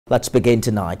Let's begin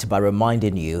tonight by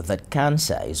reminding you that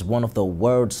cancer is one of the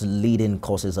world's leading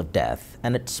causes of death,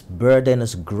 and its burden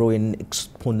is growing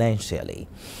exponentially.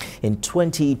 In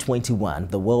 2021,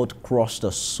 the world crossed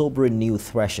a sobering new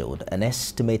threshold. An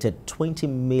estimated 20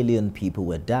 million people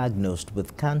were diagnosed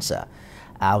with cancer,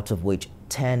 out of which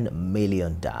 10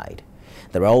 million died.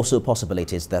 There are also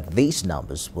possibilities that these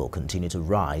numbers will continue to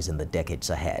rise in the decades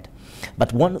ahead.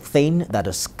 But one thing that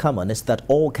is common is that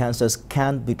all cancers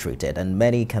can be treated and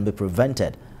many can be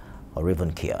prevented or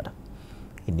even cured.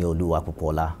 Iniolu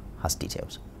Akukola has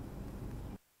details.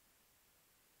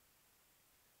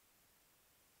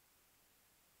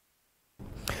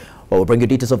 Well, we'll bring you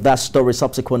details of that story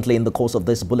subsequently in the course of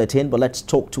this bulletin, but let's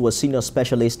talk to a senior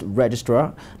specialist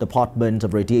registrar, Department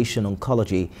of Radiation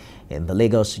Oncology in the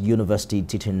Lagos University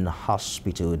Teaching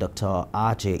Hospital, Dr.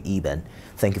 R.J. Iben.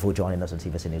 Thank you for joining us on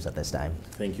TVC News at this time.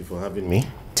 Thank you for having me.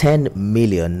 10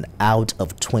 million out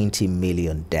of 20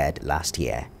 million dead last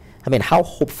year. I mean, how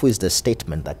hopeful is the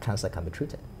statement that cancer can be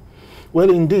treated? Well,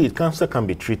 indeed, cancer can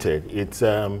be treated. It's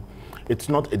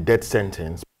not a death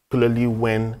sentence, particularly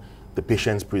when the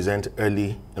patients present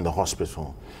early in the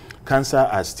hospital. Cancer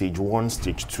at stage 1,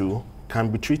 stage 2 can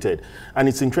be treated. And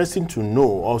it's interesting to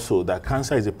know also that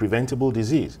cancer is a preventable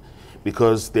disease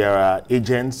because there are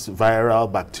agents,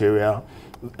 viral, bacterial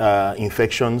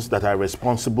infections that are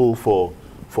responsible for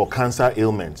cancer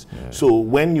ailments. Yeah. So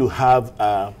when you have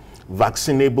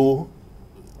vaccinable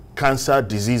cancer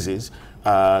diseases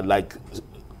like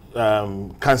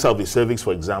cancer of the cervix,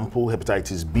 for example,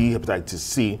 hepatitis B, hepatitis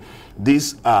C,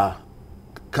 these are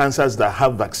cancers that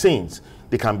have vaccines.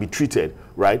 They can be treated,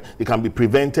 right? They can be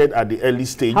prevented at the early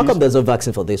stages. How come there's a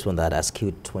vaccine for this one that has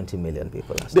killed 20 million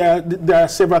people? There are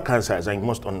several cancers, and you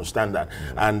must understand that.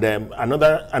 And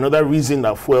another reason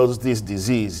that fuels this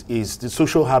disease is the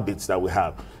social habits that we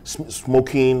have.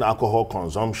 Smoking, alcohol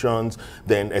consumptions,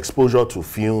 then exposure to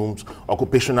fumes,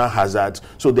 occupational hazards.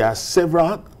 So there are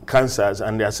several cancers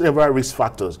and there are several risk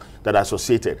factors that are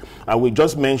associated. And we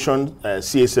just mentioned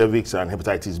CA cervix and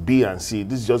hepatitis B and C.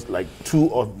 This is just like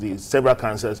two of the several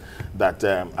cancers that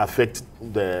affect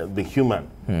the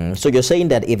human. So you're saying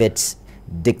that if it's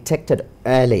detected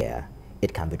earlier,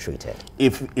 it can be treated?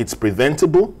 If it's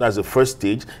preventable, that's the first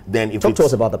stage. Then if Talk to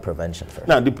us about the prevention first.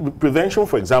 Now, the prevention,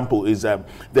 for example, is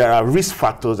there are risk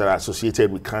factors that are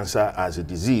associated with cancer as a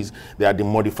disease. There are the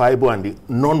modifiable and the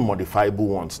non-modifiable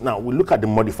ones. Now, we look at the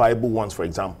modifiable ones, for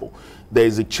example. There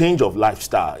is a change of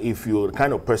lifestyle. If you're the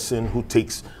kind of person who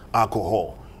takes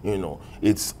alcohol, you know,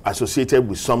 it's associated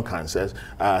with some cancers.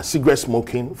 Cigarette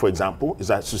smoking, for example,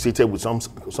 is associated with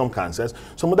some cancers.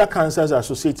 Some other cancers are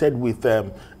associated with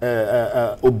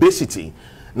obesity.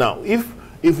 Now, if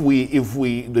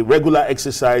the regular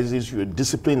exercises, you're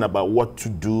disciplined about what to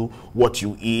do, what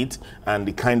you eat, and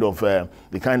the kind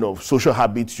of social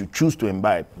habits you choose to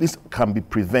imbibe, this can be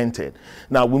prevented.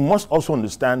 Now, we must also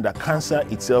understand that cancer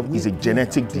itself is a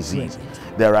genetic disease.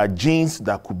 There are genes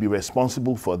that could be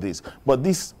responsible for this, but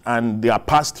they are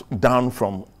passed down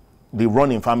from. They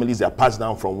run in families, they are passed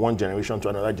down from one generation to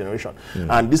another generation.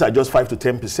 And these are just 5 to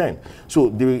 10%. So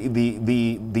the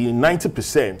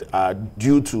 90% are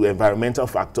due to environmental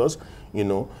factors, you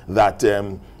know, that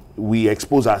we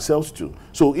expose ourselves to.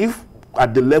 So if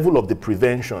at the level of the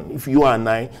prevention, if you and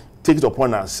I take it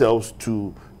upon ourselves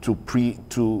to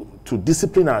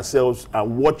discipline ourselves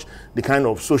and watch the kind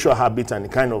of social habits and the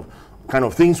kind of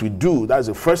things we do, that's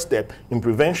the first step in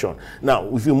prevention.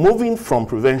 Now, if you're moving from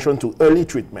prevention to early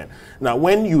treatment, now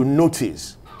when you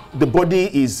notice the body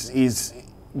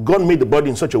God made the body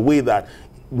in such a way that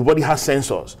the body has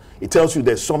sensors. It tells you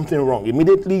there's something wrong.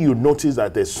 Immediately you notice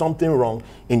that there's something wrong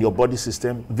in your body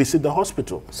system, visit the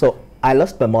hospital. So I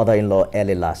lost my mother-in-law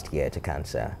early last year to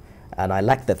cancer. And I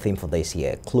like the theme for this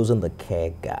year, closing the care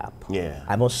gap. Yeah.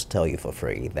 I must tell you for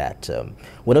free that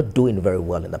we're not doing very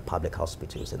well in the public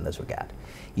hospitals in this regard.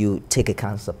 You take a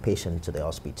cancer patient to the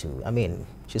hospital, I mean,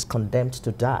 she's condemned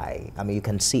to die. I mean, you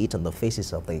can see it on the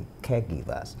faces of the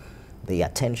caregivers. The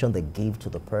attention they give to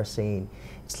the person,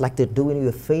 it's like they're doing you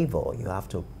a favor. You have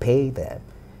to pay them.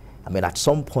 I mean, at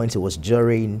some point it was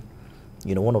during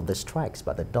one of the strikes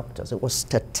by the doctors. It was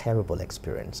a terrible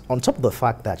experience. On top of the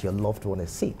fact that your loved one is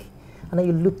sick. And then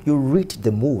you read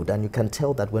the mood and you can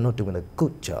tell that we're not doing a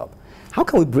good job. How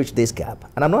can we bridge this gap?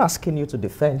 And I'm not asking you to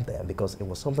defend them because it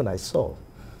was something I saw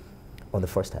on the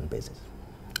first-hand basis.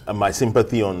 My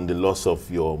sympathy on the loss of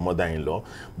your mother-in-law,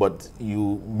 but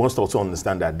you must also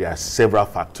understand that there are several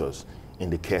factors in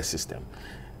the care system.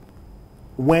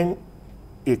 When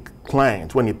a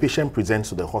patient presents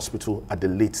to the hospital at the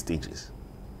late stages,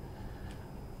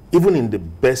 even in the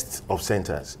best of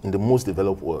centers, in the most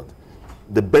developed world,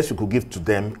 the best we could give to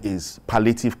them is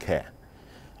palliative care.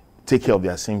 Take care of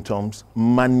their symptoms,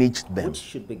 manage them. Which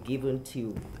should be given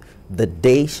to the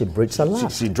day she breathes her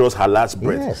last. She draws her last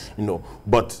breath, yes. you know.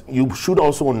 But you should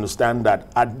also understand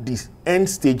that at this end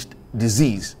stage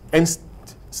disease,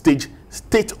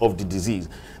 state of the disease,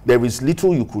 there is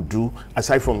little you could do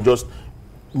aside from just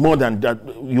more than that,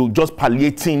 you just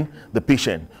palliating the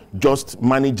patient, just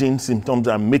managing symptoms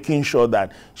and making sure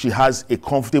that she has a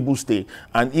comfortable stay.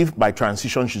 And if by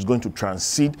transition she's going to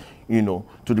transit, you know,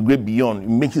 to the great beyond,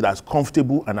 make it as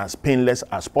comfortable and as painless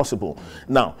as possible.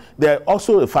 Now, there's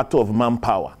also a factor of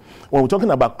manpower. When we're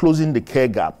talking about closing the care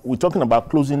gap, we're talking about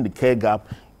closing the care gap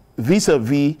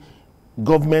vis-a-vis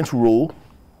government role,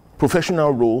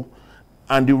 professional role,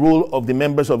 and the role of the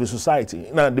members of the society.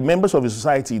 Now, the members of the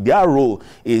society, their role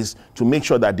is to make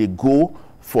sure that they go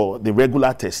for the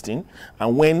regular testing,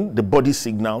 and when the body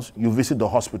signals, you visit the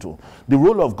hospital. The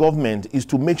role of government is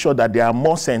to make sure that there are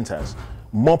more centers,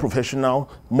 more professional,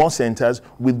 more centers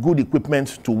with good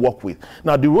equipment to work with.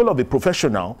 Now, the role of a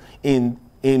professional in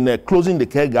closing the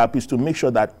care gap is to make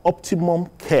sure that optimum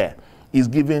care is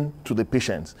given to the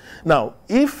patients. Now,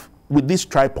 if with this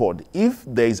tripod, if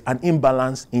there is an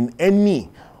imbalance in any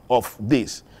of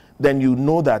this, then you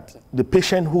know that the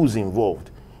patient who's involved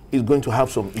is going to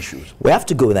have some issues. We have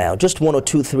to go now. Just one or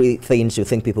two, three things you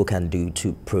think people can do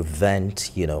to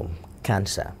prevent, you know,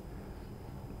 cancer.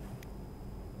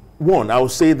 One, I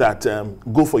would say that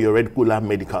go for your regular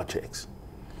medical checks.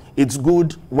 It's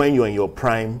good when you're in your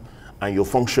prime and you're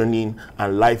functioning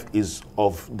and life is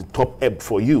of the top ebb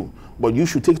for you, but you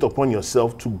should take it upon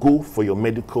yourself to go for your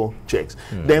medical checks.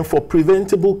 Then for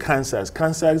preventable cancers,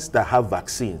 cancers that have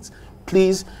vaccines,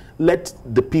 please let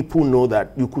the people know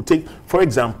that you could take, for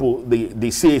example,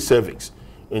 the CA cervix,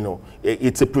 you know,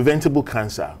 it's a preventable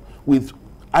cancer. With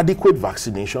adequate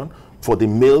vaccination for the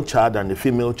male child and the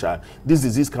female child, this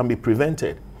disease can be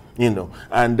prevented. You know,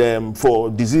 and for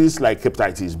diseases like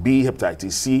hepatitis B,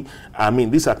 hepatitis C, I mean,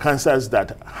 these are cancers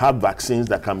that have vaccines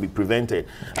that can be prevented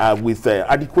with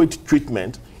adequate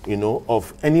treatment, you know,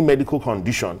 of any medical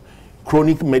condition,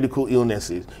 chronic medical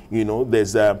illnesses. You know,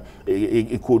 there's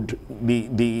it could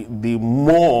the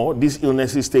more these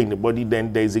illnesses stay in the body,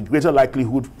 then there is a greater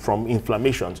likelihood from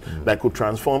inflammations that could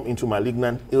transform into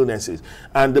malignant illnesses.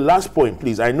 And the last point,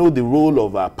 please, I know the role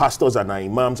of our pastors and our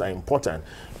imams are important.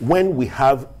 When we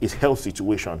have a health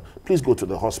situation, please go to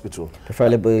the hospital.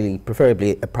 Preferably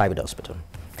a private hospital.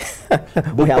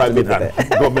 Both private and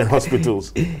government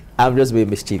hospitals. I'm just being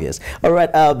mischievous. All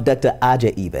right, Dr.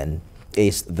 Aja Eben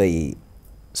is the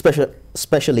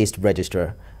specialist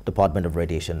registrar, Department of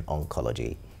Radiation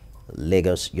Oncology,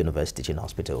 Lagos University Teaching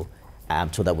Hospital.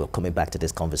 I'm sure that we're coming back to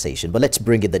this conversation, but let's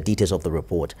bring in the details of the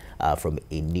report from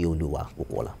Inioluwa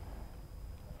Uwola.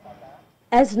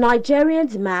 As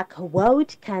Nigerians mark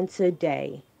World Cancer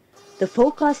Day, the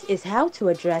focus is how to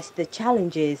address the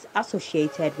challenges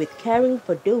associated with caring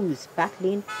for those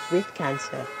battling with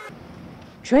cancer.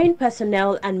 Trained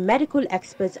personnel and medical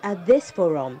experts at this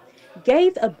forum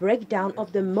gave a breakdown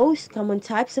of the most common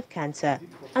types of cancer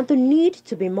and the need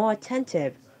to be more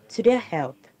attentive to their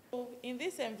health. In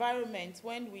this environment,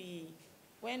 when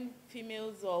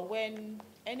females or when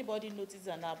anybody notices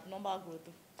an abnormal growth,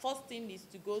 the first thing is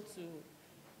to go to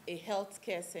a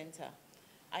healthcare center.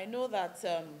 I know that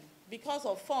because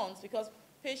of funds, because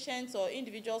patients or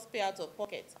individuals pay out of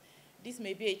pocket, this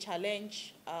may be a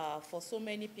challenge for so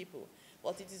many people.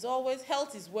 But it is always,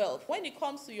 health is wealth. When it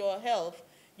comes to your health,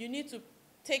 you need to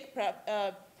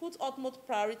put utmost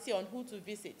priority on who to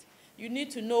visit. You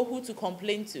need to know who to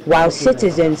complain to. While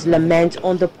citizens lament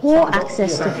on the poor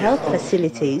access to health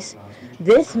facilities,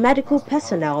 this medical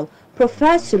personnel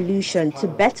prefers solutions to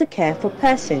better care for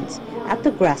persons at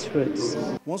the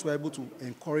grassroots. Once we're able to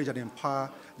encourage and empower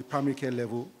the primary care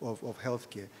level of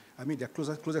healthcare, I mean, they're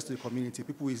closest to the community.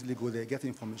 People easily go there, get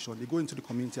information. They go into the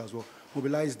community as well,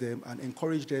 mobilize them, and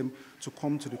encourage them to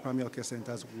come to the primary care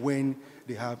centers when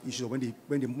they have issues, or when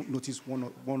they notice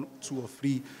one, two, or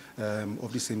three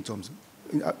of these symptoms.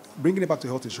 Bringing it back to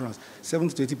health insurance,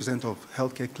 70 to 80% of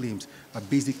healthcare claims are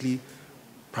basically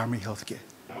primary healthcare.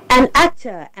 An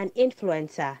actor and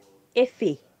influencer,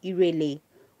 Efe Irele,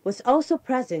 was also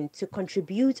present to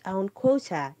contribute her own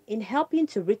quota in helping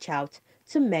to reach out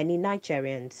to many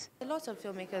Nigerians. A lot of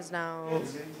filmmakers now,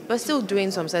 we're still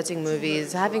doing some certain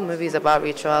movies, having movies about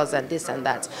rituals and this and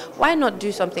that. Why not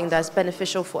do something that's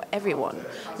beneficial for everyone?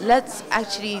 Let's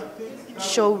actually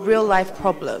show real life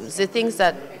problems, the things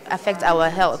that affect our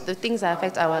health, the things that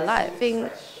affect our life. I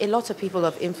think a lot of people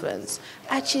of influence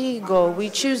actually we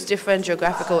choose different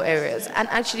geographical areas and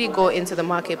actually go into the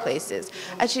marketplaces,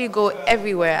 actually go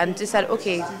everywhere and decide,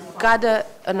 okay, gather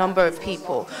a number of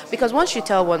people. Because once you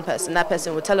tell one person, that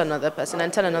person will tell another person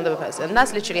and tell another person. And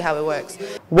that's literally how it works.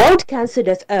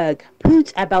 WorldCancer.org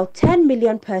puts about 10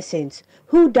 million persons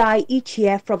who die each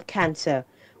year from cancer,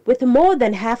 with more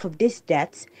than half of these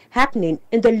deaths happening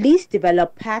in the least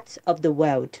developed parts of the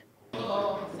world.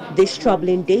 This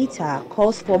troubling data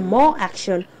calls for more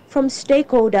action from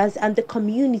stakeholders and the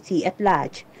community at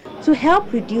large to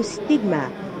help reduce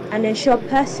stigma and ensure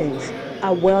persons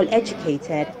are well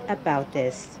educated about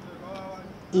this.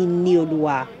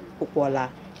 Inioluwa Popola,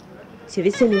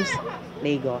 TVC News,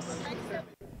 Lagos.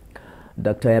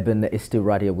 Dr. Eben is still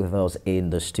right here with us in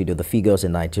the studio. The figures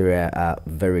in Nigeria are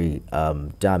very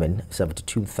damning.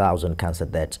 72,000 cancer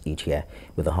deaths each year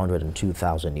with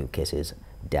 102,000 new cases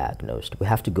diagnosed. We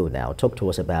have to go now. Talk to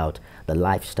us about the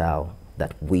lifestyle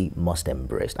that we must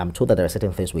embrace. I'm told that there are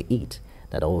certain things we eat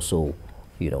that also,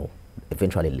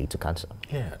 eventually lead to cancer.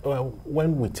 Yeah, well,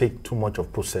 when we take too much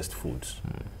of processed foods,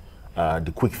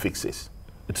 the quick fixes,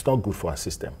 it's not good for our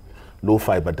system. Low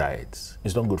fiber diets,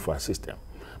 it's not good for our system,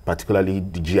 particularly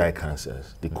the GI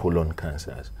cancers, the colon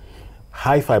cancers.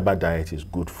 High fiber diet is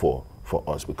good for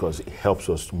us because it helps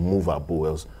us to move our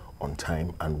bowels on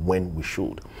time and when we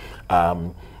should.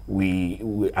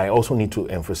 I also need to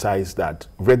emphasize that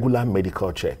regular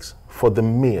medical checks for the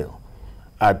male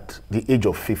at the age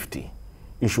of 50,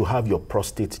 you should have your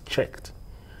prostate checked.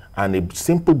 And a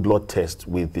simple blood test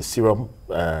with the serum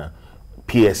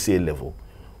PSA level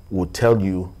will tell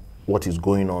you what is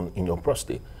going on in your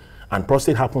prostate. And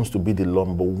prostate happens to be the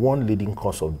 #1 leading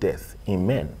cause of death in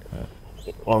men.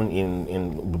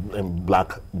 In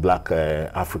black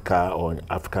Africa or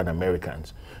African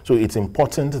Americans. So it's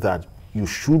important that you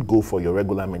should go for your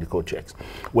regular medical checks.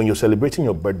 When you're celebrating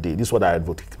your birthday, this is what I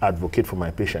advocate for my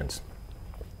patients.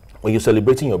 When you're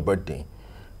celebrating your birthday,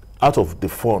 out of the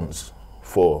funds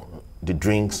for the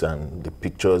drinks and the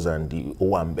pictures and the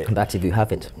owambe. That's if you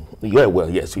have it. Yeah, well,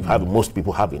 yes, if you have it, most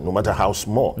people have it, no matter how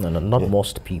small. No, not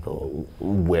most people.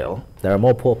 Well, there are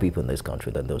more poor people in this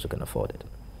country than those who can afford it.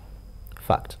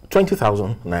 Fact.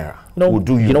 20,000 naira will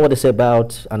do you. You know what they say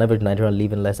about an average Nigerian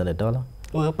living less than $1?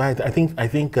 Well, but I think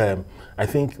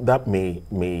that may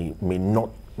not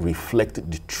reflect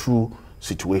the true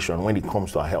situation when it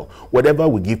comes to our health. Whatever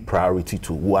we give priority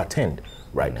to, we'll attend,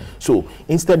 right? So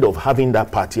instead of having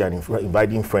that party and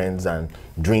inviting friends and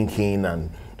drinking and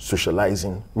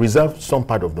socializing, reserve some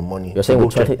part of the money. You're saying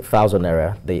with 20,000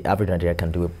 naira, the average Nigerian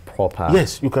can do a proper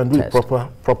Yes, you can do test. a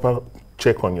proper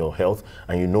check on your health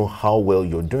and you know how well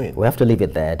you're doing. We have to leave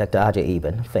it there. Dr. Ajay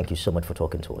Eben, thank you so much for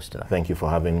talking to us tonight. Thank you for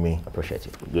having me. Appreciate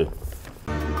it. Good.